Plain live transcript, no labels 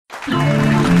Welcome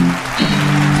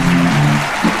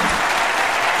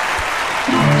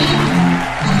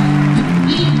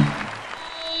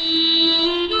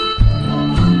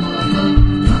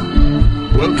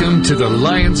to the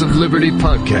Lions of Liberty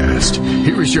podcast.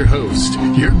 Here is your host,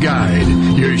 your guide,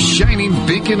 your shining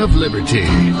beacon of liberty,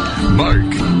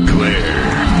 Mark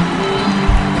Claire.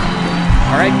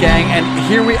 All right, gang, and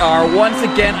here we are once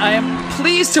again. I am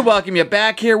pleased to welcome you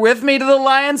back here with me to the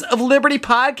Lions of Liberty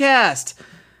podcast.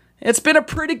 It's been a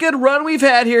pretty good run we've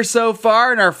had here so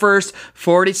far in our first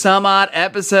 40-some-odd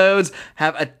episodes.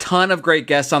 Have a ton of great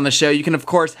guests on the show. You can, of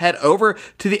course, head over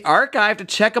to the archive to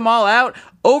check them all out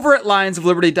over at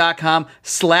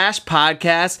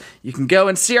lionsofliberty.com/podcast. You can go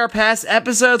and see our past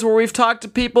episodes where we've talked to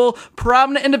people,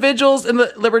 prominent individuals in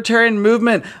the libertarian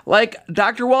movement, like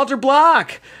Dr. Walter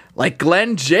Block, like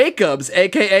Glenn Jacobs,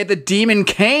 a.k.a. the Demon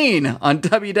Kane on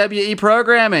WWE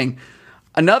programming.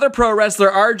 Another pro wrestler,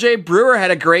 RJ Brewer,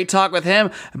 had a great talk with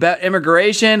him about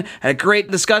immigration, had a great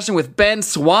discussion with Ben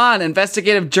Swan,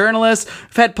 investigative journalist.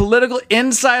 We've had political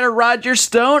insider Roger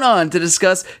Stone on to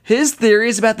discuss his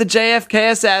theories about the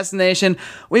JFK assassination.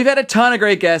 We've had a ton of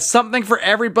great guests, something for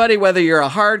everybody, whether you're a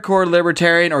hardcore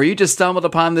libertarian or you just stumbled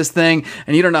upon this thing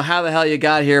and you don't know how the hell you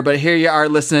got here, but here you are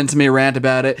listening to me rant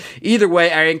about it. Either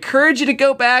way, I encourage you to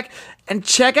go back and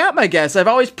check out my guests. I've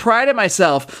always prided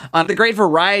myself on the great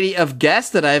variety of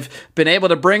guests that I've been able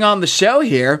to bring on the show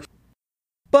here.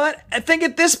 But I think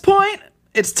at this point,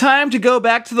 it's time to go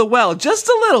back to the well just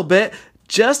a little bit,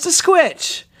 just a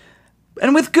squitch.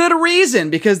 And with good reason,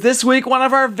 because this week, one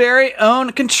of our very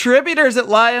own contributors at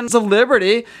Lions of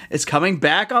Liberty is coming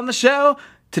back on the show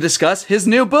to discuss his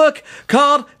new book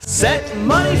called Set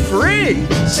Money Free.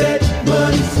 Set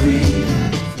Money Free.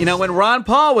 You know, when Ron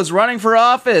Paul was running for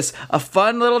office, a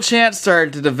fun little chant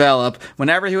started to develop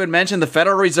whenever he would mention the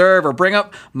Federal Reserve or bring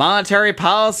up monetary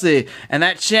policy. And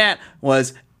that chant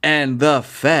was, "And the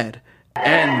Fed,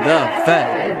 and the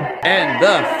Fed, and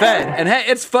the Fed." And hey,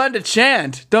 it's fun to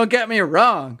chant, don't get me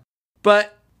wrong.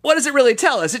 But what does it really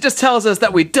tell us? It just tells us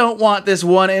that we don't want this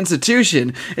one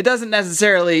institution. It doesn't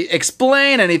necessarily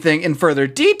explain anything in further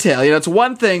detail. You know, it's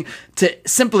one thing to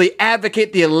simply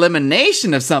advocate the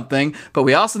elimination of something, but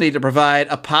we also need to provide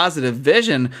a positive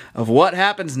vision of what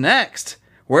happens next,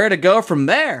 where to go from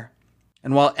there.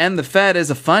 And while "End the Fed"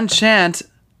 is a fun chant,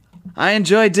 I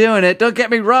enjoy doing it, don't get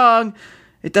me wrong,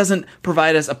 it doesn't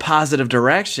provide us a positive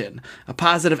direction, a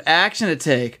positive action to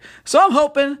take. So I'm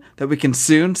hoping that we can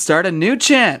soon start a new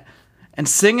chant and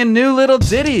sing a new little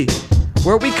ditty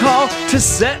where we call to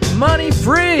set money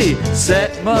free.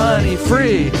 Set money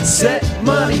free. Set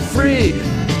money free.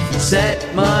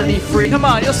 Set money free. Come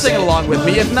on, you'll sing along with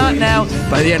me. If not now,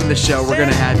 by the end of the show, we're going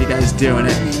to have you guys doing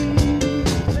it.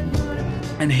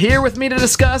 And here with me to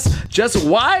discuss just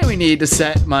why we need to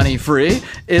set money free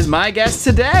is my guest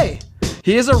today.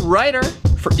 He is a writer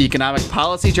for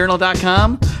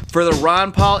economicpolicyjournal.com, for the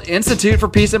Ron Paul Institute for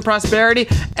Peace and Prosperity,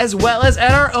 as well as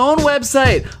at our own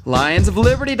website,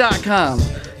 lionsofliberty.com.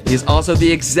 He is also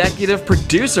the executive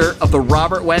producer of The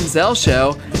Robert Wenzel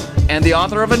Show and the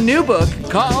author of a new book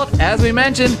called, as we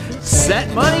mentioned,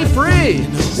 Set Money Free,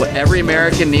 What Every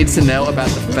American Needs to Know About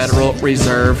the Federal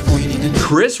Reserve.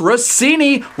 Chris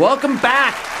Rossini, welcome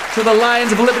back to the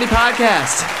Lions of Liberty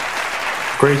podcast.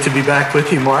 Great to be back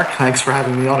with you, Mark. Thanks for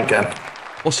having me on again.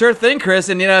 Well, sure thing, Chris.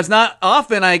 And, you know, it's not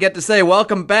often I get to say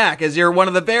welcome back, as you're one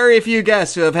of the very few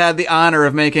guests who have had the honor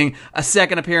of making a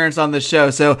second appearance on this show.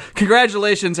 So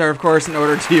congratulations are, of course, in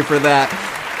order to you for that.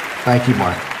 Thank you,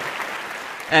 Mark.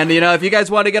 And, you know, if you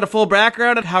guys want to get a full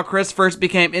background of how Chris first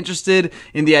became interested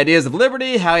in the ideas of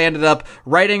liberty, how he ended up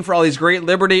writing for all these great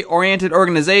liberty-oriented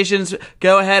organizations,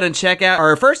 go ahead and check out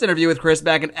our first interview with Chris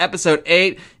back in episode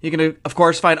 8. You can, of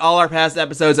course, find all our past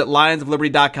episodes at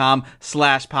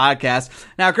lionsofliberty.com/podcast.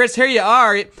 Now, Chris, here you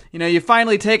are. You know, you've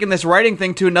finally taken this writing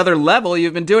thing to another level.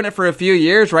 You've been doing it for a few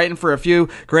years, writing for a few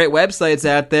great websites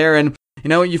out there, and you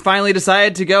know, you finally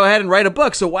decided to go ahead and write a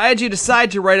book. So why did you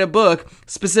decide to write a book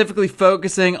specifically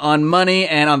focusing on money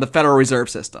and on the Federal Reserve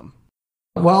System?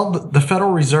 Well, the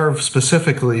Federal Reserve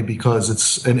specifically, because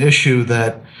it's an issue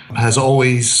that has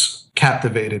always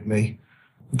captivated me.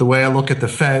 The way I look at the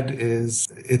Fed is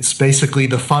it's basically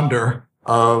the funder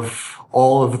of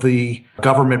all of the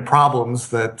government problems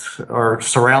that are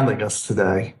surrounding us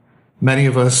today. Many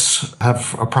of us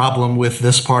have a problem with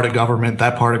this part of government,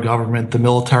 that part of government, the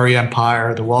military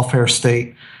empire, the welfare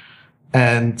state.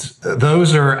 And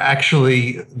those are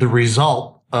actually the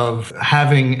result of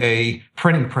having a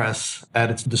printing press at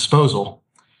its disposal.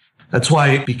 That's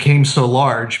why it became so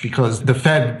large, because the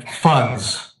Fed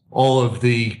funds all of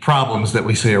the problems that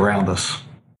we see around us.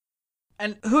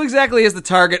 And who exactly is the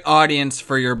target audience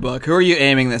for your book? Who are you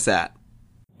aiming this at?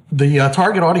 The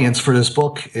target audience for this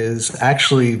book is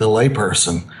actually the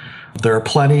layperson. There are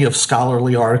plenty of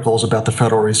scholarly articles about the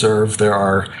Federal Reserve. There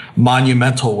are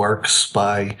monumental works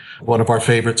by one of our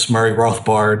favorites, Murray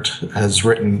Rothbard, has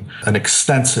written an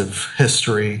extensive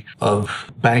history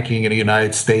of banking in the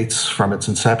United States from its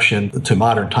inception to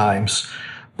modern times.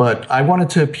 But I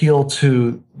wanted to appeal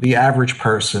to the average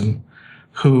person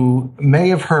who may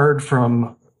have heard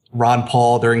from Ron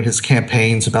Paul during his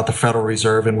campaigns about the Federal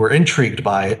Reserve and were intrigued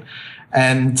by it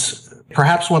and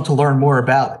perhaps want to learn more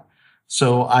about it.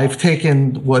 So I've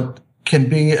taken what can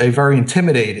be a very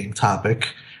intimidating topic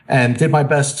and did my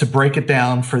best to break it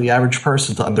down for the average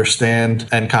person to understand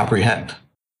and comprehend.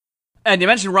 And you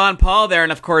mentioned Ron Paul there,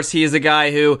 and of course he is a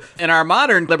guy who, in our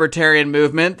modern libertarian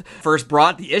movement, first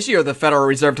brought the issue of the Federal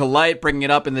Reserve to light, bringing it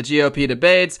up in the GOP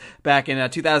debates back in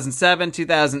 2007,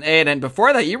 2008, and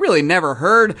before that you really never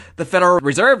heard the Federal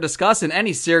Reserve discussed in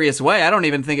any serious way. I don't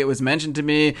even think it was mentioned to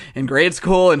me in grade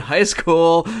school, in high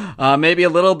school, maybe a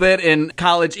little bit in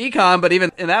college econ, but even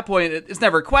at that point it's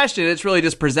never questioned. It's really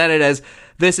just presented as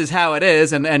this is how it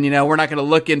is, and we're not going to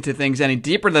look into things any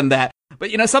deeper than that. But,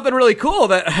 something really cool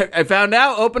that I found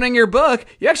out opening your book,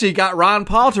 you actually got Ron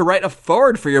Paul to write a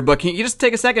foreword for your book. Can you just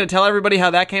take a second to tell everybody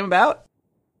how that came about?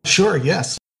 Sure,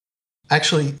 yes.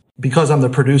 Actually, because I'm the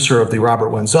producer of the Robert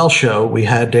Wenzel Show, we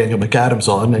had Daniel McAdams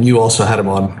on, and you also had him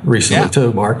on recently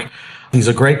too, Mark. He's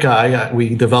a great guy.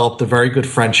 We developed a very good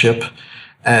friendship,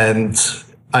 and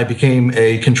I became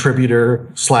a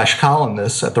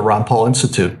contributor/columnist at the Ron Paul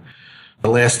Institute.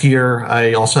 Last year,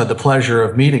 I also had the pleasure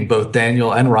of meeting both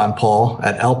Daniel and Ron Paul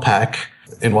at LPAC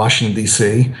in Washington,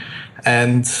 D.C.,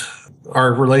 and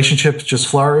our relationship just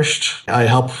flourished. I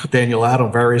helped Daniel out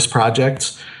on various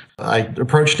projects. I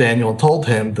approached Daniel and told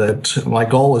him that my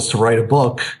goal is to write a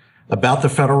book about the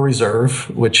Federal Reserve,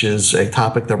 which is a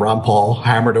topic that Ron Paul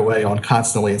hammered away on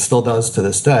constantly and still does to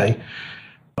this day.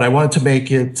 But I wanted to make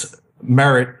it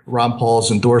merit Ron Paul's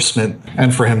endorsement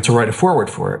and for him to write a foreword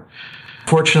for it.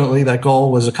 Fortunately, that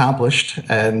goal was accomplished,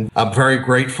 and I'm very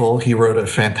grateful. He wrote a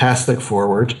fantastic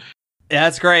foreword. Yeah,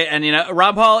 that's great. And,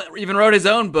 Ron Paul even wrote his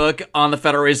own book on the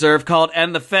Federal Reserve called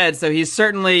End the Fed, so he's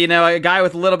certainly, a guy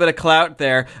with a little bit of clout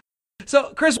there.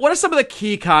 So, Chris, what are some of the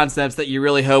key concepts that you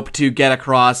really hope to get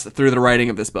across through the writing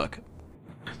of this book?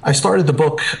 I started the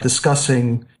book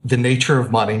discussing the nature of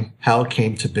money, how it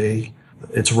came to be,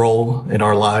 its role in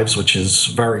our lives, which is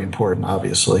very important,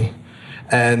 obviously.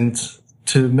 And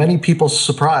to many people's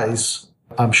surprise,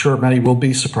 I'm sure many will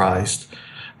be surprised,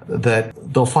 that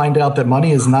they'll find out that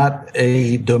money is not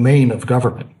a domain of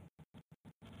government.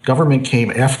 Government came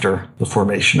after the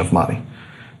formation of money.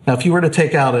 Now, if you were to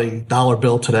take out a dollar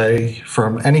bill today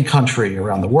from any country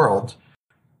around the world,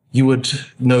 you would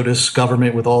notice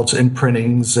government with all its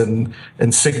imprintings and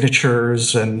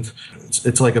signatures, and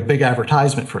it's like a big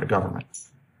advertisement for the government.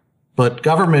 But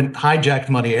government hijacked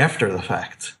money after the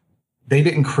fact. They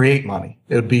didn't create money.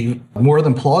 It would be more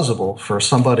than plausible for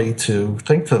somebody to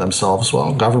think to themselves,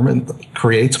 well, government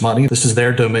creates money. This is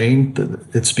their domain.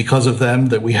 It's because of them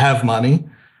that we have money.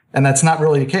 And that's not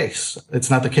really the case. It's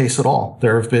not the case at all.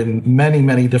 There have been many,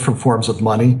 many different forms of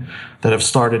money that have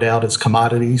started out as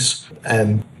commodities.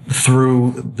 And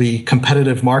through the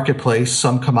competitive marketplace,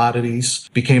 some commodities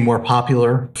became more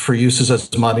popular for uses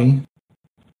as money.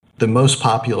 The most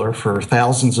popular for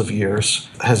thousands of years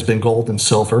has been gold and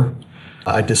silver.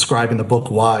 I describe in the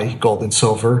book why gold and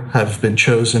silver have been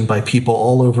chosen by people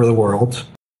all over the world,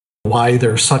 why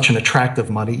they're such an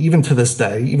attractive money, even to this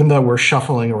day. Even though we're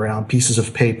shuffling around pieces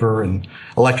of paper and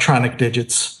electronic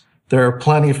digits, there are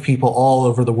plenty of people all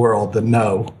over the world that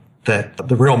know that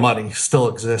the real money still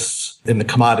exists in the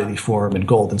commodity form in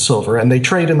gold and silver, and they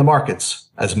trade in the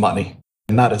markets as money,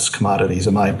 not as commodities,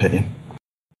 in my opinion.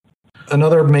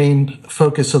 Another main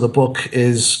focus of the book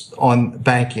is on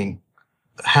banking,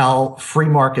 how free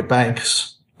market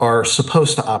banks are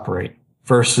supposed to operate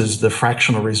versus the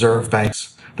fractional reserve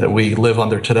banks that we live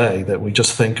under today, that we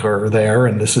just think are there,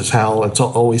 and this is how it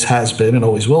always has been and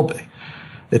always will be.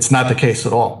 It's not the case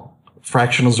at all.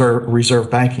 Fractional reserve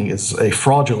banking is a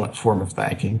fraudulent form of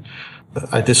banking.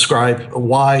 I describe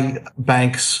why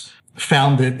banks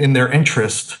found it in their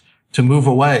interest to move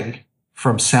away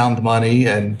from sound money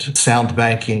and sound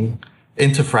banking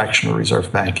into fractional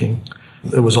reserve banking.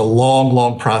 It was a long,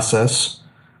 long process.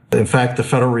 In fact, the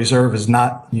Federal Reserve is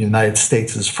not the United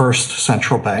States' first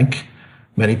central bank.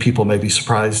 Many people may be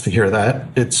surprised to hear that.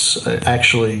 It's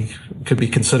actually could be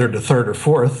considered the third or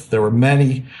fourth. There were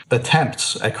many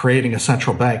attempts at creating a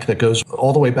central bank that goes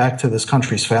all the way back to this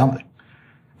country's founding.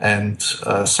 and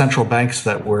central banks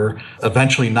that were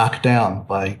eventually knocked down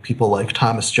by people like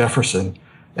Thomas Jefferson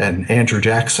and Andrew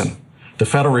Jackson. The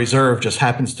Federal Reserve just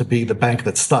happens to be the bank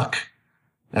that stuck,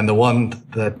 and the one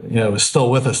that is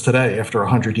still with us today after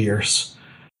 100 years.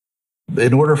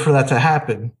 In order for that to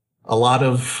happen, a lot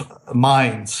of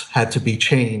minds had to be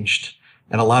changed,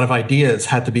 and a lot of ideas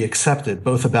had to be accepted,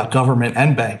 both about government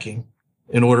and banking,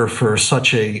 in order for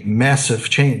such a massive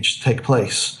change to take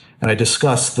place. And I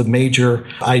discussed the major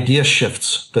idea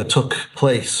shifts that took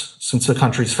place since the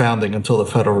country's founding until the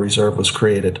Federal Reserve was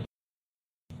created.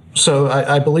 So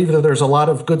I believe that there's a lot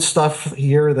of good stuff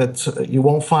here that you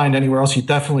won't find anywhere else. You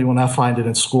definitely will not find it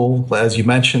in school, as you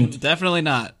mentioned. Definitely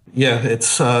not. Yeah,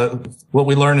 it's what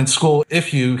we learn in school.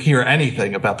 If you hear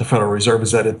anything about the Federal Reserve,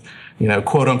 is that it,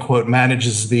 quote unquote,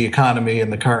 manages the economy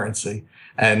and the currency.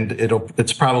 And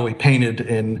it's probably painted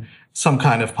in some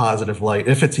kind of positive light,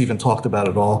 if it's even talked about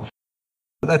at all.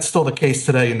 That's still the case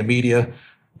today in the media.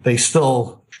 They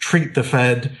still treat the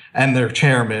Fed and their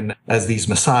chairman as these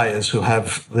messiahs who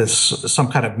have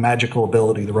some kind of magical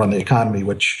ability to run the economy,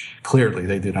 which clearly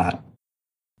they do not.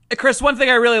 Chris, one thing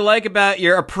I really like about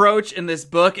your approach in this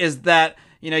book is that,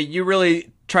 you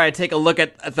really try to take a look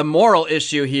at the moral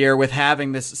issue here with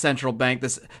having this central bank,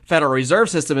 this Federal Reserve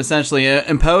System essentially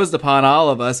imposed upon all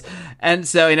of us. And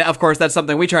so, of course, that's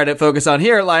something we try to focus on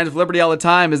here at Lions of Liberty all the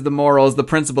time, is the morals, the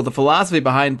principle, the philosophy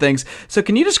behind things. So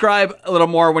can you describe a little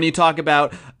more when you talk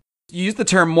about, you use the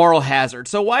term moral hazard.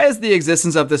 So why is the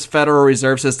existence of this Federal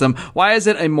Reserve System, why is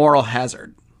it a moral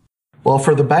hazard? Well,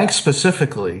 for the banks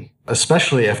specifically,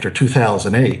 especially after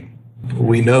 2008,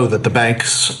 we know that the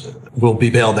banks will be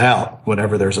bailed out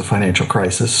whenever there's a financial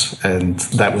crisis. And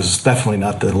that was definitely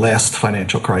not the last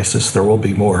financial crisis. There will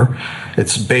be more.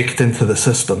 It's baked into the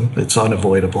system. It's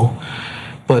unavoidable.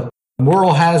 But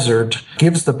moral hazard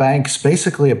gives the banks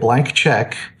basically a blank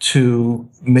check to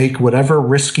make whatever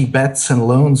risky bets and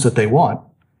loans that they want.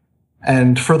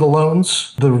 And for the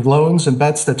loans and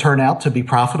bets that turn out to be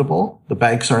profitable, the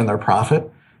banks earn their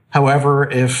profit. However,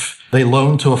 if they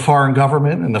loan to a foreign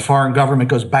government and the foreign government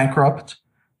goes bankrupt,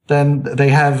 then they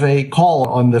have a call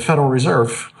on the Federal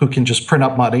Reserve, who can just print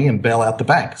up money and bail out the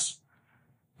banks.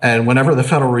 And whenever the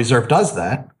Federal Reserve does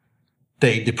that,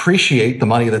 they depreciate the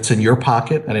money that's in your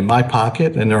pocket and in my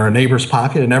pocket and in our neighbor's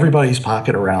pocket and everybody's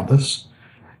pocket around us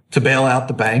to bail out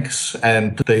the banks.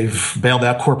 And they've bailed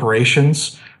out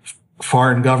corporations,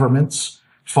 foreign governments,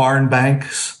 foreign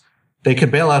banks. They can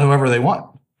bail out whoever they want.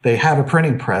 They have a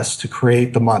printing press to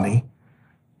create the money.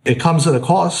 It comes at a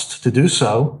cost to do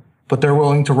so, but they're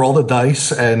willing to roll the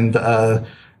dice and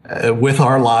with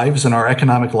our lives and our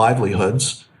economic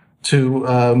livelihoods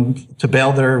to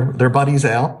bail their buddies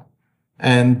out.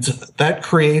 And that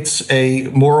creates a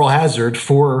moral hazard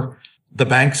for the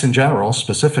banks in general,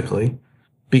 specifically,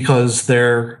 because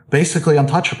they're basically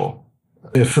untouchable.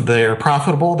 If they're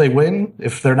profitable, they win.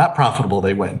 If they're not profitable,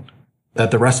 they win at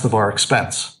the rest of our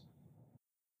expense.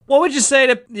 What would you say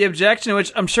to the objection,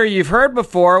 which I'm sure you've heard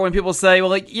before, when people say,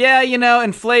 well,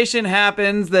 inflation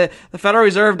happens, the Federal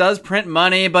Reserve does print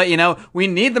money, but, we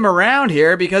need them around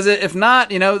here because if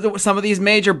not, some of these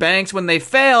major banks, when they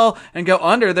fail and go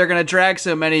under, they're going to drag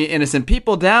so many innocent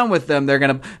people down with them. They're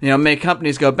going to, make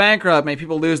companies go bankrupt, make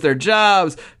people lose their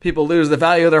jobs, people lose the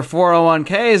value of their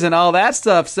 401ks and all that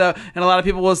stuff. So, and a lot of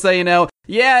people will say,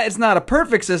 yeah, it's not a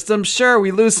perfect system. Sure,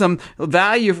 we lose some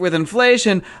value with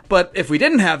inflation, but if we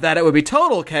didn't have that, it would be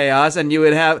total chaos, and you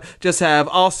would have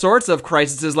all sorts of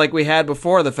crises like we had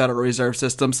before the Federal Reserve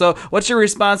System. So what's your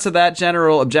response to that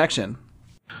general objection?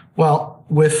 Well,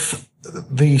 with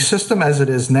the system as it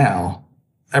is now,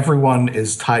 everyone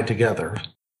is tied together,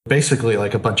 basically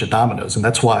like a bunch of dominoes, and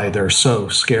that's why they're so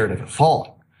scared of it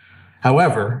falling.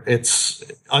 However, it's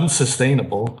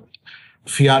unsustainable.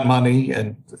 Fiat money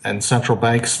and central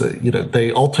banks,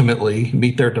 they ultimately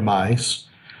meet their demise.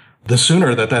 The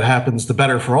sooner that happens, the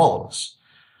better for all of us.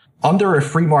 Under a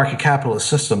free market capitalist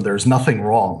system, there's nothing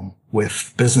wrong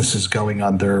with businesses going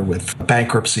under, with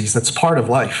bankruptcies. That's part of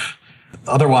life.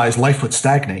 Otherwise, life would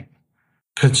stagnate.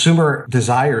 Consumer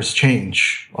desires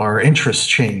change. Our interests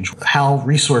change. How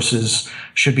resources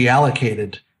should be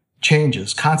allocated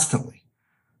changes constantly.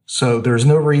 So there's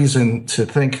no reason to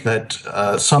think that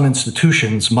some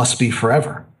institutions must be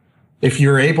forever. If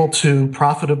you're able to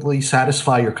profitably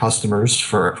satisfy your customers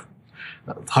for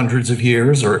hundreds of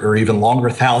years or even longer,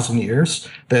 1,000 years,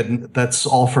 then that's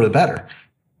all for the better.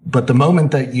 But the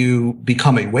moment that you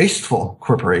become a wasteful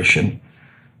corporation,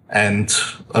 and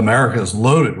America is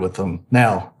loaded with them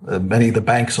now, many of the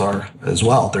banks are as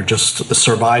well. They're just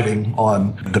surviving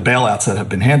on the bailouts that have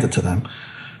been handed to them.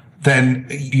 then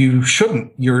you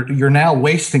shouldn't. You're now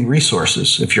wasting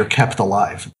resources if you're kept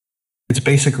alive. It's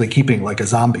basically keeping like a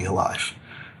zombie alive.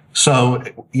 So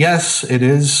yes, it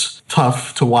is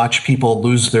tough to watch people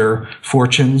lose their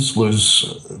fortunes,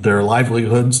 lose their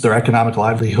livelihoods, their economic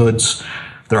livelihoods,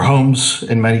 their homes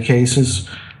in many cases.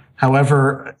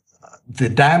 However, the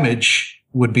damage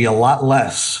would be a lot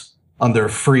less under a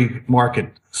free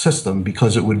market system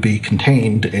because it would be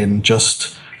contained in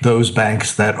just those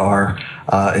banks that are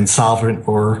insolvent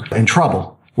or in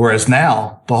trouble. Whereas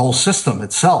now the whole system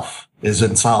itself is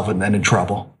insolvent and in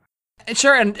trouble.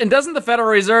 Sure, and doesn't the Federal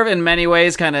Reserve in many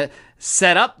ways kind of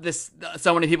set up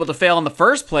so many people to fail in the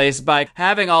first place by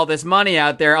having all this money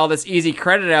out there, all this easy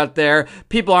credit out there?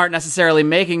 People aren't necessarily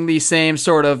making the same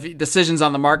sort of decisions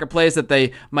on the marketplace that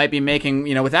they might be making,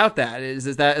 without that.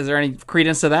 Is there any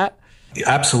credence to that?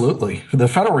 Absolutely. The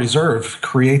Federal Reserve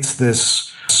creates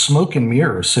this smoke and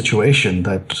mirror situation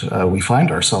that we find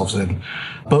ourselves in,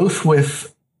 both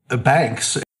with the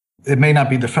banks. It may not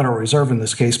be the Federal Reserve in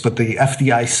this case, but the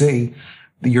FDIC.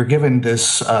 You're given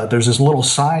this, there's this little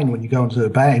sign when you go into the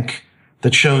bank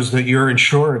that shows that you're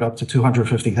insured up to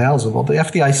 $250,000. Well, the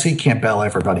FDIC can't bail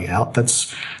everybody out.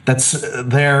 That's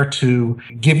there to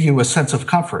give you a sense of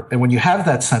comfort. And when you have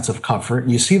that sense of comfort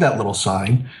and you see that little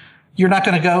sign, you're not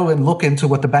going to go and look into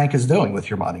what the bank is doing with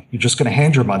your money. You're just going to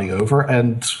hand your money over,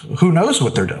 and who knows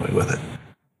what they're doing with it.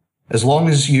 As long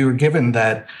as you're given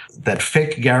that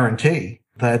fake guarantee,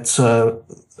 that's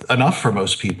enough for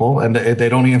most people, and they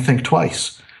don't even think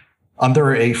twice.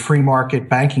 Under a free market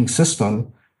banking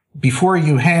system, before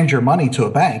you hand your money to a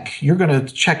bank, you're going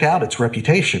to check out its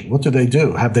reputation. What do they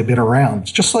do? Have they been around?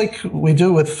 Just like we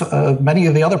do with many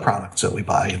of the other products that we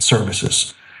buy and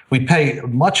services. We pay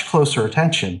much closer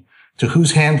attention to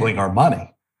who's handling our money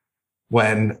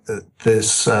when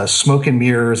this smoke and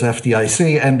mirrors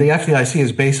FDIC, and the FDIC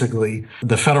is basically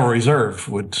the Federal Reserve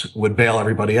would bail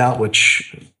everybody out,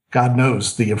 which God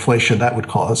knows the inflation that would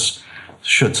cause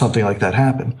should something like that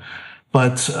happen.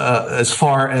 But as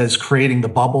far as creating the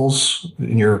bubbles,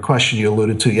 in your question you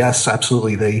alluded to, yes,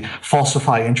 absolutely. They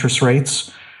falsify interest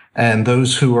rates. And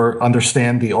those who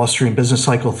understand the Austrian business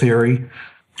cycle theory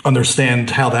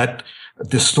understand how that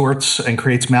distorts and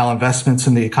creates malinvestments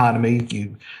in the economy.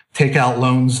 You take out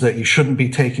loans that you shouldn't be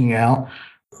taking out.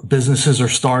 Businesses are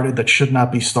started that should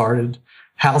not be started.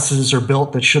 Houses are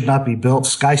built that should not be built.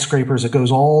 Skyscrapers, it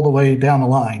goes all the way down the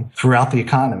line throughout the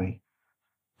economy.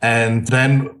 And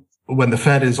then when the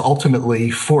Fed is ultimately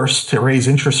forced to raise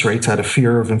interest rates out of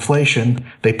fear of inflation,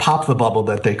 they pop the bubble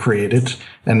that they created,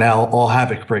 and now all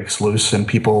havoc breaks loose and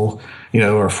people,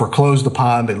 are foreclosed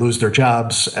upon, they lose their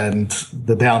jobs, and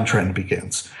the downtrend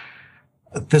begins.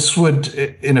 This would,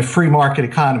 in a free market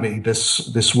economy,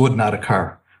 this would not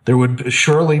occur. There would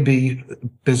surely be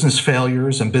business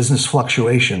failures and business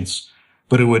fluctuations,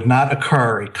 but it would not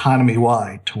occur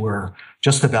economy-wide to where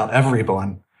just about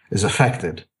everyone is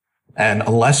affected. And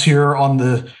unless you're on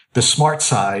the smart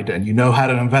side and you know how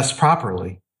to invest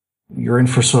properly, you're in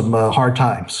for some hard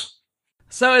times.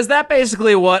 So is that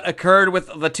basically what occurred with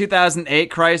the 2008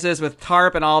 crisis with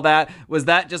TARP and all that? Was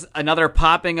that just another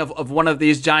popping of one of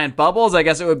these giant bubbles? I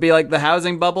guess it would be like the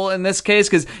housing bubble in this case,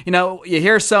 because, you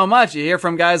hear so much. You hear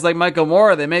from guys like Michael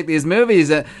Moore. They make these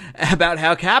movies about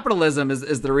how capitalism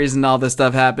is the reason all this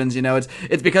stuff happens.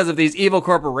 It's because of these evil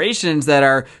corporations that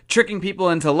are tricking people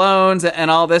into loans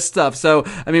and all this stuff. So,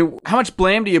 how much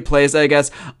blame do you place, I guess,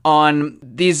 on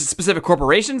these specific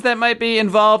corporations that might be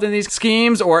involved in these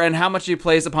schemes, and how much do you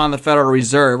place upon the Federal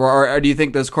Reserve, or do you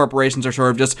think those corporations are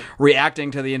sort of just reacting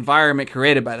to the environment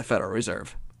created by the Federal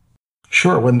Reserve?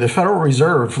 Sure. When the Federal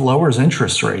Reserve lowers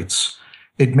interest rates,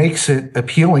 it makes it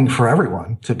appealing for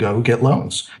everyone to go get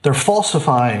loans. They're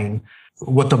falsifying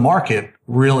what the market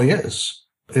really is.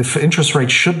 If interest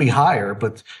rates should be higher,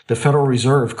 but the Federal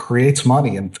Reserve creates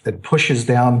money and pushes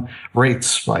down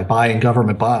rates by buying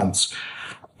government bonds,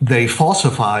 they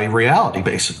falsify reality,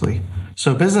 basically.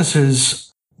 So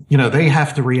businesses, they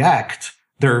have to react.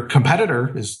 Their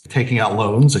competitor is taking out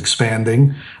loans,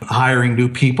 expanding, hiring new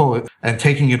people, and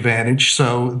taking advantage.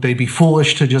 So they'd be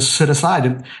foolish to just sit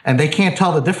aside. And they can't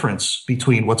tell the difference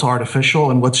between what's artificial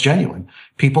and what's genuine.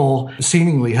 People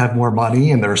seemingly have more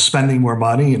money and they're spending more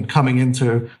money and coming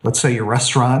into, let's say, your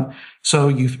restaurant. So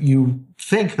you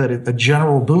think that a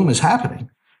general boom is happening.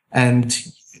 And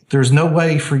there's no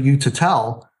way for you to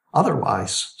tell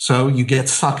otherwise. So you get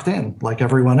sucked in like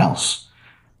everyone else.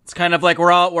 It's kind of like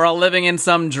we're all living in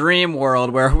some dream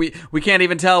world where we can't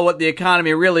even tell what the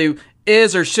economy really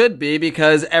is or should be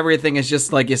because everything is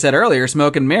just, like you said earlier,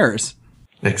 smoke and mirrors.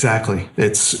 Exactly.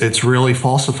 It's really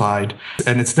falsified,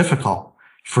 and it's difficult.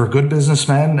 for good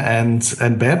businessmen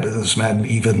and bad businessmen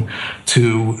even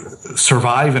to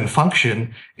survive and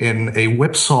function in a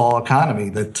whipsaw economy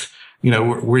that,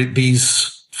 where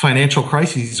these financial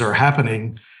crises are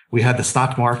happening. We had the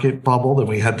stock market bubble, and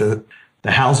we had the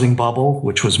housing bubble,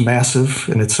 which was massive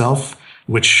in itself,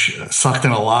 which sucked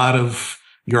in a lot of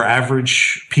your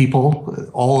average people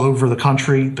all over the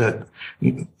country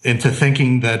into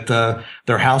thinking that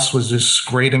their house was this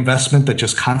great investment that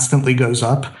just constantly goes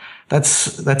up.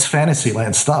 That's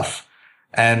fantasyland stuff.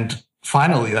 And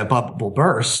finally, that bubble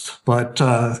burst, but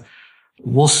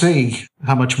we'll see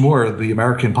how much more the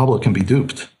American public can be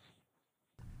duped.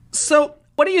 So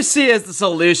what do you see as the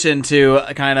solution to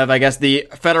kind of, I guess, the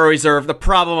Federal Reserve, the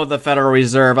problem of the Federal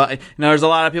Reserve? There's a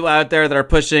lot of people out there that are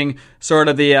pushing sort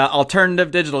of the alternative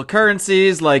digital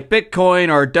currencies like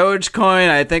Bitcoin or Dogecoin.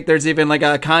 I think there's even like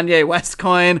a Kanye West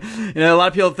coin. A lot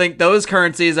of people think those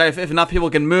currencies, if enough people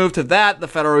can move to that, the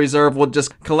Federal Reserve will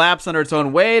just collapse under its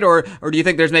own weight. Or do you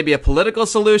think there's maybe a political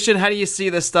solution? How do you see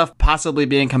this stuff possibly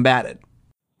being combated?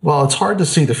 Well, it's hard to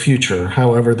see the future.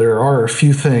 However, there are a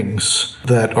few things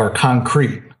that are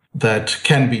concrete that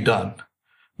can be done.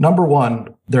 Number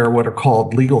one, there are what are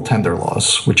called legal tender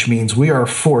laws, which means we are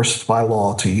forced by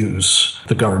law to use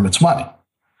the government's money.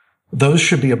 Those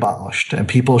should be abolished, and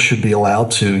people should be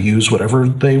allowed to use whatever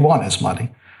they want as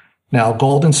money. Now,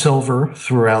 gold and silver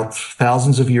throughout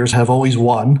thousands of years have always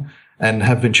won and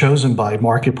have been chosen by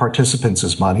market participants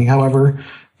as money. However,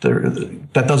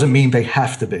 that doesn't mean they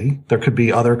have to be. There could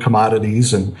be other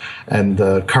commodities and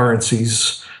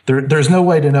currencies. There's no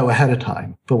way to know ahead of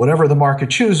time. But whatever the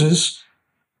market chooses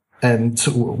and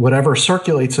whatever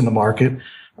circulates in the market,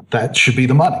 that should be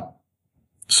the money.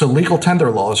 So legal tender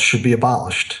laws should be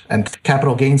abolished, and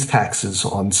capital gains taxes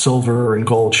on silver and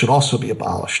gold should also be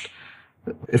abolished.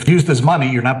 If used as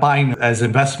money, you're not buying as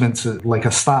investments like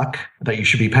a stock that you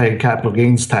should be paying capital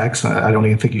gains tax. I don't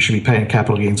even think you should be paying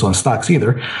capital gains on stocks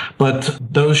either, but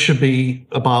those should be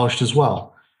abolished as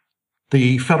well.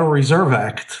 The Federal Reserve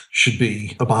Act should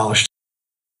be abolished.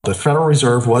 The Federal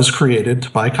Reserve was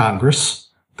created by Congress.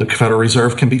 The Federal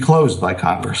Reserve can be closed by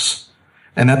Congress.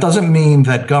 And that doesn't mean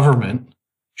that government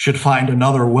should find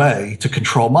another way to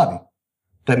control money.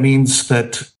 That means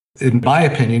that, in my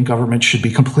opinion, government should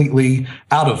be completely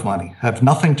out of money, have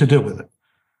nothing to do with it.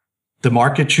 The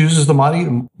market chooses the money,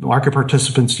 the market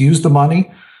participants use the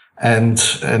money, and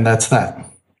that's that.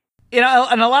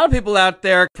 And a lot of people out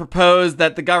there propose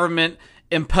that the government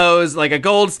impose like a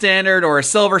gold standard or a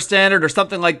silver standard or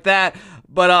something like that.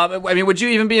 But, would you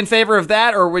even be in favor of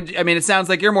that? Or it sounds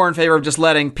like you're more in favor of just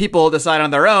letting people decide on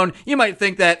their own. You might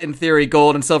think that, in theory,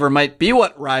 gold and silver might be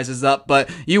what rises up, but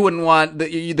you wouldn't want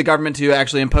the government to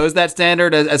actually impose that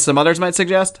standard, as some others might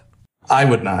suggest? I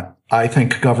would not. I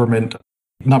think government,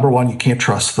 number one, you can't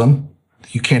trust them.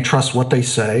 You can't trust what they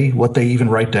say, what they even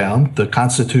write down. The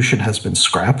Constitution has been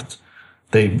scrapped.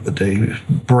 They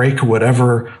break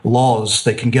whatever laws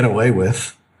they can get away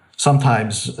with.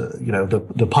 Sometimes,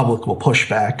 the public will push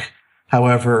back.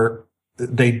 However,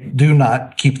 they do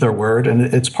not keep their word. And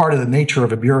it's part of the nature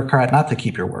of a bureaucrat not to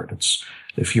keep your word.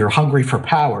 If you're hungry for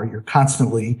power, you're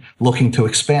constantly looking to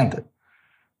expand it.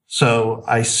 So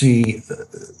I see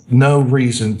no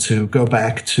reason to go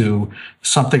back to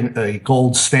a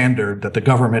gold standard that the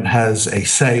government has a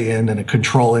say in and a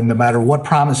control in, no matter what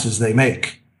promises they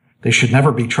make. They should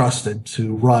never be trusted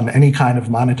to run any kind of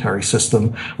monetary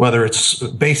system, whether it's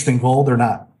based in gold or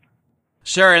not.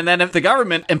 Sure, and then if the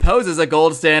government imposes a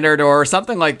gold standard or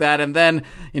something like that, and then,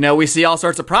 we see all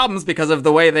sorts of problems because of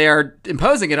the way they are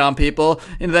imposing it on people,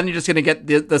 and then you're just going to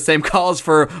get the same calls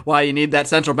for why you need that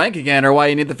central bank again or why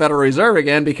you need the Federal Reserve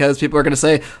again, because people are going to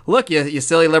say, look, you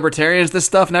silly libertarians, this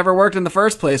stuff never worked in the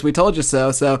first place. We told you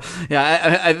so. So,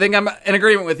 yeah, I think I'm in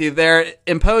agreement with you there.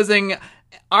 Imposing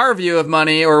our view of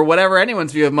money or whatever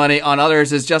anyone's view of money on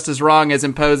others is just as wrong as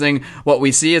imposing what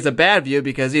we see as a bad view,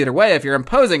 because either way, if you're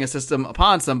imposing a system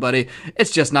upon somebody,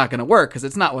 it's just not going to work because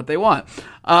it's not what they want.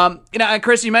 And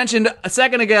Chris, you mentioned a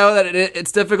second ago that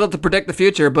it's difficult to predict the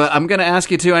future, but I'm going to ask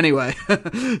you to anyway.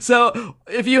 So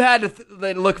if you had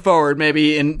to look forward,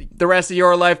 maybe in the rest of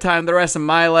your lifetime, the rest of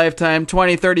my lifetime,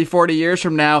 20, 30, 40 years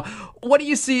from now, what do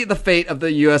you see the fate of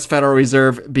the U.S. Federal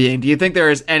Reserve being? Do you think there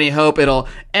is any hope it'll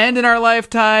end in our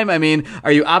lifetime?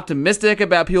 Are you optimistic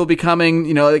about people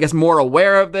becoming, more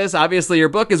aware of this? Obviously, your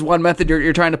book is one method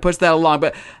you're trying to push that along,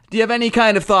 but do you have any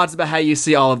kind of thoughts about how you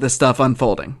see all of this stuff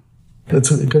unfolding?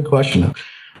 That's a good question.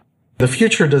 The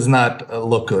future does not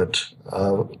look good.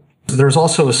 There's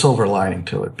also a silver lining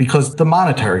to it because the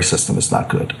monetary system is not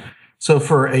good. So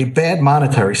for a bad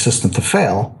monetary system to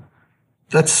fail,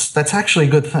 that's actually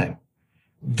a good thing.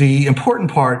 The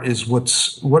important part is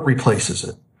what replaces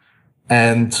it.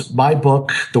 And my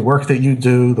book, the work that you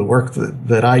do, the work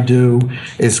that I do,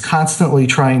 is constantly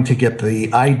trying to get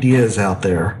the ideas out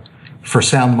there for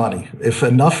sound money. If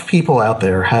enough people out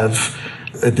there have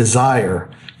a desire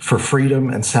for freedom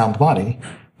and sound money,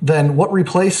 then what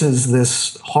replaces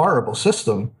this horrible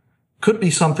system could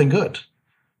be something good.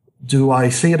 Do I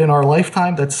see it in our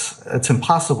lifetime? It's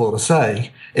impossible to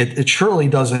say. It surely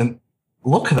doesn't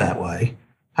look that way.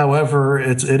 However,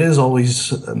 it is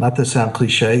always, not to sound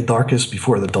cliche, darkest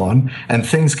before the dawn, and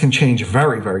things can change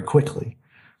very, very quickly.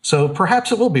 So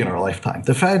perhaps it will be in our lifetime.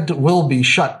 The Fed will be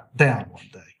shut down one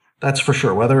day. That's for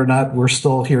sure. Whether or not we're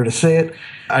still here to see it,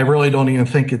 I really don't even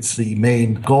think it's the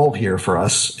main goal here for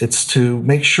us. It's to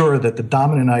make sure that the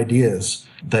dominant ideas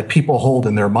that people hold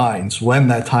in their minds when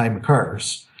that time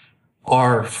occurs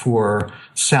are for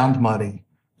sound money,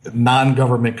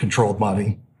 non-government controlled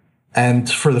money,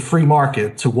 and for the free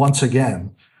market to once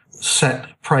again set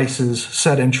prices,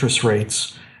 set interest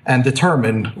rates, and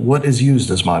determine what is used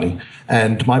as money.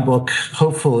 And my book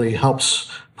hopefully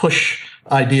helps push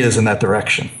ideas in that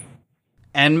direction.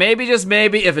 And maybe, just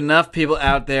maybe, if enough people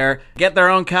out there get their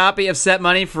own copy of Set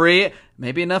Money Free,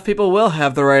 maybe enough people will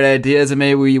have the right ideas, and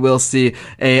maybe we will see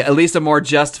at least a more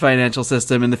just financial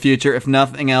system in the future, if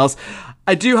nothing else.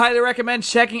 I do highly recommend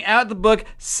checking out the book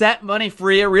Set Money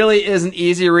Free. It really is an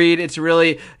easy read. It's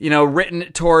really,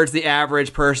 written towards the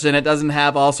average person. It doesn't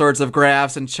have all sorts of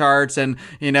graphs and charts and,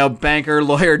 banker,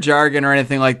 lawyer jargon or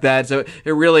anything like that. So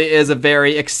it really is a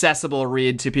very accessible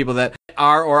read to people that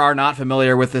are or are not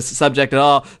familiar with this subject at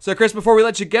all. So Chris, before we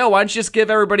let you go, why don't you just give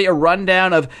everybody a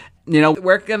rundown of,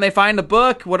 where can they find the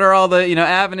book? What are all the,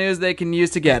 avenues they can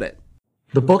use to get it?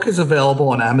 The book is available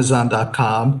on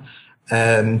Amazon.com.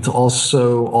 And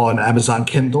also on Amazon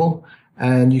Kindle.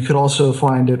 And you could also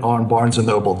find it on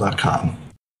BarnesandNoble.com.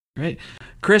 Great.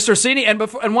 Chris Rossini, and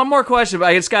one more question, but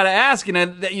I just got to ask,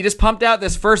 that you just pumped out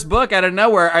this first book out of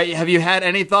nowhere. Have you had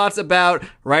any thoughts about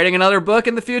writing another book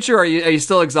in the future, or are you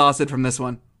still exhausted from this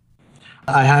one?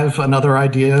 I have another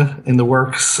idea in the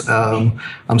works.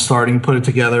 I'm starting to put it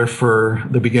together for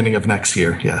the beginning of next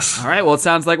year, yes. All right, well, it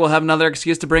sounds like we'll have another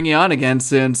excuse to bring you on again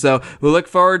soon. So we look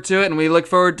forward to it, and we look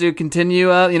forward to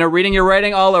continue, reading your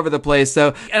writing all over the place.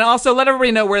 So, and also let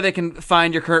everybody know where they can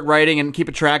find your current writing and keep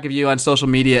a track of you on social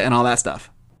media and all that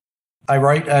stuff. I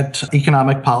write at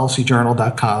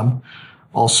economicpolicyjournal.com,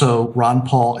 also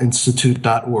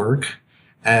ronpaulinstitute.org.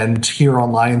 and here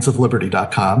on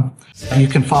lionsofliberty.com. You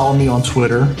can follow me on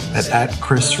Twitter at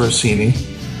Chris Rossini,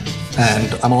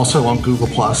 and I'm also on Google+.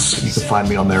 You can find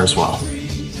me on there as well.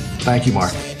 Thank you,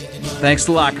 Mark. Thanks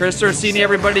a lot. Chris Rossini,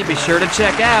 everybody. Be sure to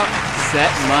check out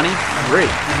Set Money Free.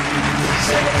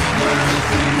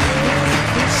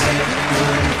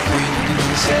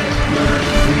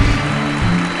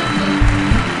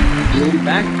 We'll be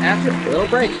back after a little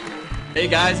break. Hey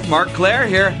guys, Mark Claire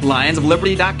here,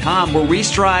 lionsofliberty.com, where we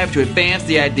strive to advance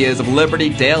the ideas of liberty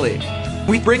daily.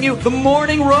 We bring you the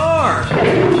Morning Roar!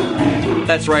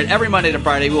 That's right, every Monday to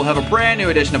Friday we'll have a brand new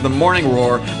edition of the Morning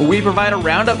Roar, where we provide a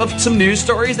roundup of some news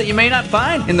stories that you may not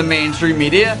find in the mainstream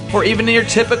media, or even in your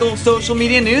typical social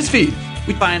media newsfeed.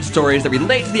 We find stories that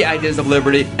relate to the ideas of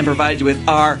liberty and provide you with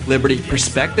our liberty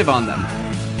perspective on them.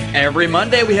 Every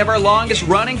Monday, we have our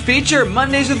longest-running feature,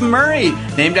 Mondays with Murray,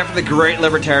 named after the great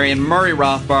libertarian Murray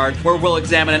Rothbard, where we'll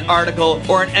examine an article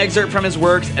or an excerpt from his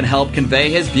works and help convey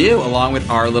his view, along with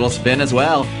our little spin as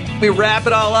well. We wrap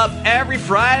it all up every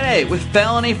Friday with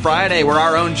Felony Friday, where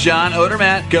our own John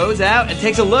Odermatt goes out and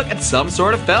takes a look at some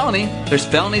sort of felony. There's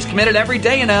felonies committed every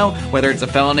day, whether it's a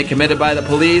felony committed by the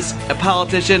police, a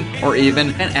politician, or even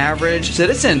an average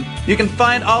citizen. You can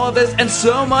find all of this and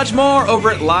so much more over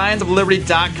at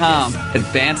lionsofliberty.com,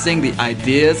 advancing the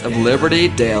ideas of liberty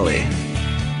daily.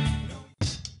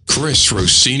 Chris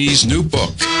Rossini's new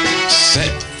book,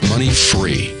 Set Money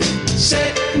Free.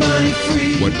 Set money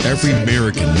free. What every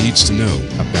American needs to know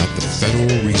about the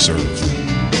Federal Reserve.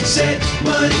 Set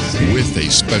money free. With a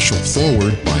special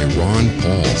foreword by Ron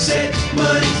Paul. Set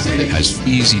money free. It has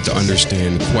easy to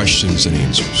understand questions and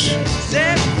answers.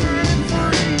 Set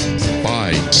free.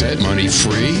 Buy Set Money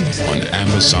Free on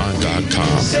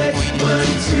Amazon.com. Set money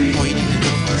free.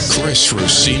 Chris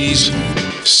Rossini's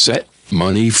Set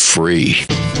Money Free.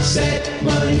 Set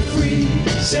money free.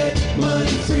 Set money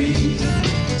free.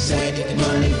 Set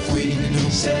money free.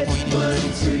 Set money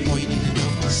free.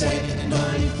 Set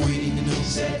money free.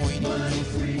 Set money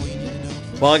free.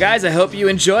 Well, guys, I hope you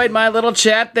enjoyed my little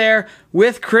chat there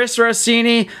with Chris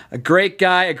Rossini, a great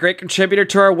guy, a great contributor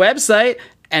to our website,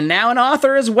 and now an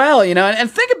author as well,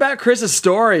 and think about Chris's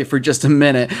story for just a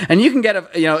minute, and you can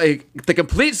get the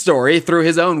complete story through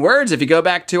his own words if you go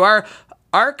back to our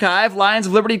archive,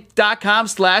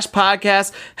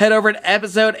 lionsofliberty.com/podcast. Head over to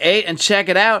episode 8 and check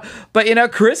it out. But,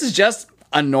 Chris is just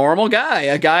a normal guy,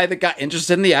 a guy that got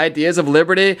interested in the ideas of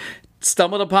liberty,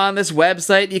 stumbled upon this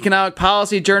website, Economic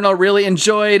Policy Journal, really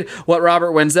enjoyed what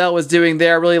Robert Wenzel was doing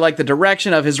there, really liked the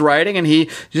direction of his writing, and he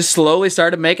just slowly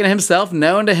started making himself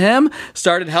known to him,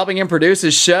 started helping him produce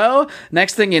his show.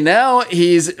 Next thing you know,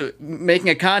 he's making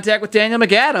a contact with Daniel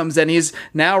McAdams, and he's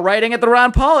now writing at the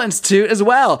Ron Paul Institute as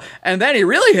well. And then he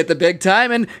really hit the big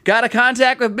time and got a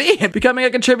contact with me and becoming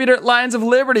a contributor at Lions of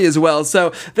Liberty as well.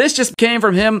 So this just came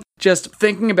from him just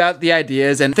thinking about the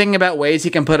ideas and thinking about ways he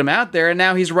can put them out there, and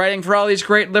now he's writing for all these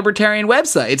great libertarian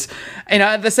websites.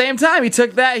 At the same time, he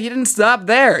didn't stop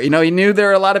there. He knew there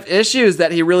were a lot of issues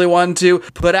that he really wanted to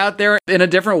put out there in a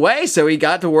different way, so he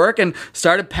got to work and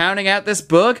started pounding out this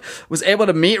book, was able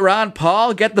to meet Ron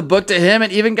Paul, get the book to him,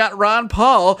 and even got Ron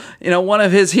Paul, one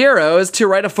of his heroes, to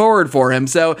write a foreword for him.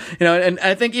 So, and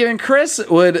I think even Chris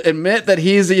would admit that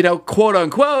he's, quote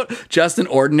unquote, just an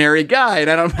ordinary guy. And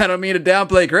I don't mean to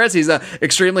downplay Chris. He's a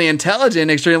extremely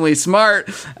intelligent, extremely smart,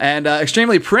 and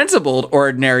extremely principled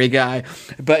ordinary guy.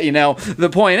 But, the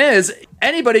point is,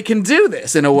 anybody can do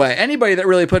this in a way. Anybody that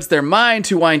really puts their mind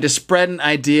to wanting to spread an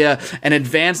idea and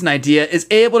advance an idea is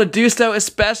able to do so,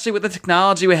 especially with the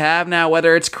technology we have now,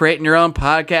 whether it's creating your own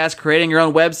podcast, creating your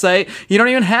own website. You don't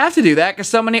even have to do that because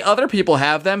so many other people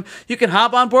have them. You can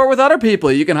hop on board with other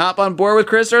people. You can hop on board with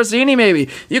Chris Rossini, maybe.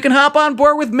 You can hop on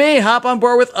board with me. Hop on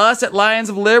board with us at Lions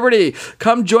of Liberty.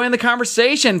 Come join the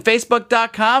conversation.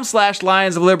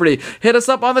 Facebook.com/Lions of Liberty. Hit us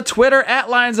up on the Twitter at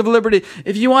Lions of Liberty.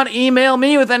 If you want to email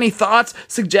me with any thoughts,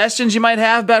 suggestions you might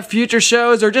have about future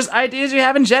shows, or just ideas you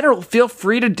have in general, feel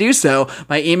free to do so.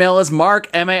 My email is mark,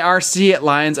 M-A-R-C, at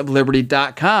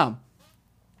lionsofliberty.com.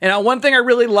 And one thing I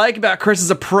really like about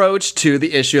Chris's approach to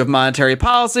the issue of monetary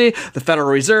policy, the Federal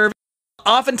Reserve,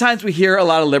 oftentimes we hear a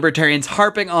lot of libertarians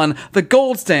harping on the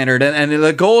gold standard, and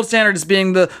the gold standard is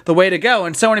being the way to go.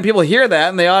 And so many people hear that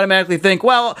and they automatically think,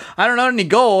 well, I don't own any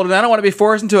gold and I don't want to be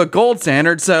forced into a gold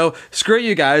standard, so screw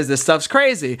you guys, this stuff's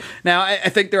crazy. Now, I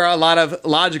think there are a lot of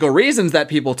logical reasons that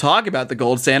people talk about the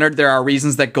gold standard. There are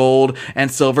reasons that gold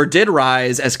and silver did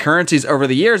rise as currencies over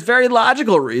the years, very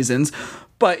logical reasons.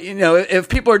 But, if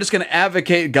people are just going to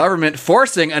advocate government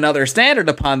forcing another standard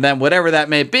upon them, whatever that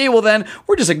may be, well, then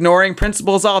we're just ignoring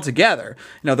principles altogether.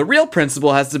 The real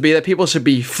principle has to be that people should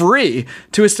be free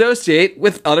to associate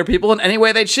with other people in any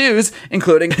way they choose,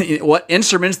 including what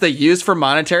instruments they use for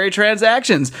monetary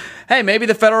transactions. Hey, maybe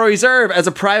the Federal Reserve as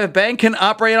a private bank can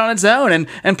operate on its own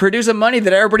and produce a money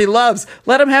that everybody loves.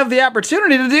 Let them have the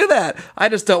opportunity to do that. I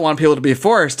just don't want people to be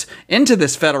forced into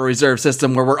this Federal Reserve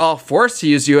system where we're all forced to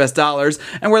use US dollars,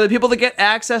 and where the people that get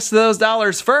access to those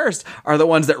dollars first are the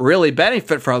ones that really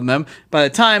benefit from them. By the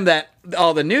time that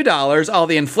all the new dollars, all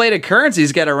the inflated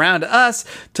currencies get around to us,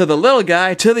 to the little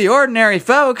guy, to the ordinary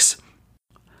folks,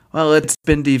 well, it's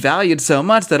been devalued so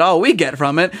much that all we get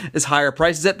from it is higher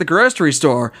prices at the grocery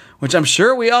store, which I'm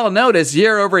sure we all notice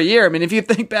year over year. I mean, if you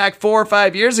think back 4 or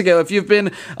 5 years ago, if you've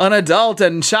been an adult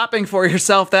and shopping for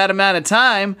yourself that amount of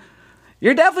time,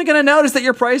 you're definitely going to notice that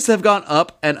your prices have gone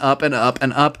up and up and up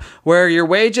and up, where your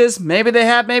wages, maybe they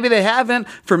have, maybe they haven't.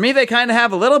 For me, they kind of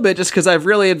have a little bit just because I've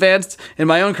really advanced in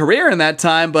my own career in that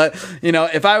time. But,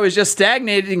 if I was just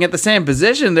stagnating at the same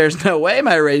position, there's no way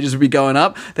my wages would be going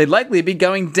up. They'd likely be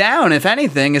going down, if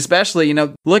anything, especially,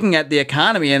 looking at the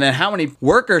economy and how many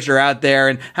workers are out there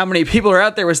and how many people are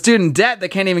out there with student debt that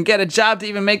can't even get a job to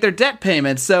even make their debt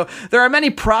payments. So there are many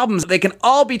problems. They can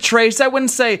all be traced, I wouldn't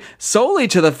say solely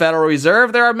to the Federal Reserve.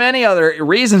 There are many other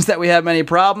reasons that we have many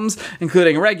problems,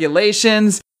 including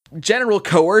regulations, general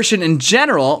coercion in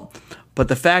general. But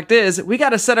the fact is, we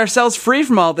got to set ourselves free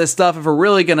from all this stuff if we're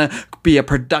really going to be a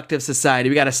productive society.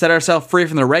 We got to set ourselves free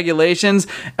from the regulations,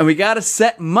 and we got to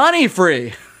set money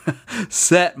free.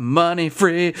 Set money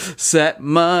free, set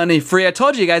money free. I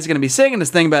told you guys are going to be singing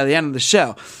this thing by the end of the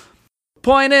show.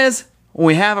 Point is, when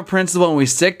we have a principle and we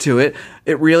stick to it,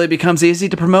 it really becomes easy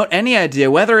to promote any idea,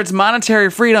 whether it's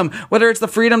monetary freedom, whether it's the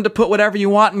freedom to put whatever you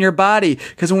want in your body.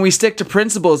 Because when we stick to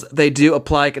principles, they do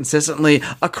apply consistently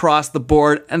across the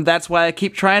board. And that's why I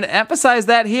keep trying to emphasize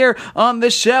that here on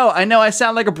this show. I know I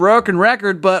sound like a broken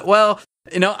record, but, well,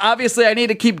 Obviously I need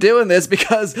to keep doing this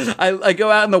because I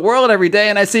go out in the world every day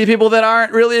and I see people that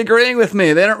aren't really agreeing with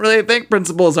me. They don't really think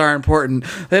principles are important.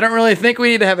 They don't really think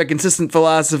we need to have a consistent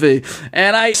philosophy.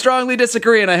 And I strongly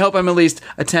disagree, and I hope I'm at least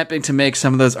attempting to make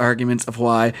some of those arguments of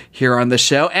why here on the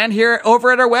show and here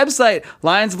over at our website,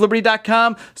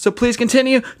 lionsofliberty.com. So please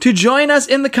continue to join us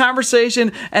in the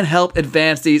conversation and help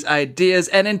advance these ideas.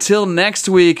 And until next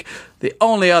week, the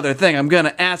only other thing I'm going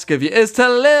to ask of you is to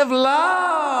live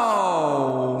long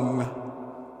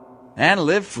and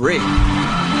live free.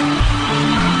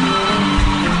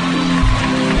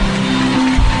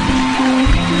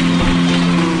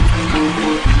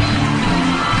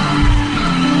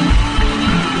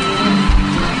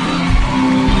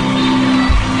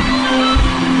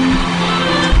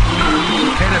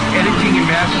 Head of Editing and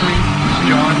Mastering,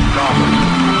 John Goblin.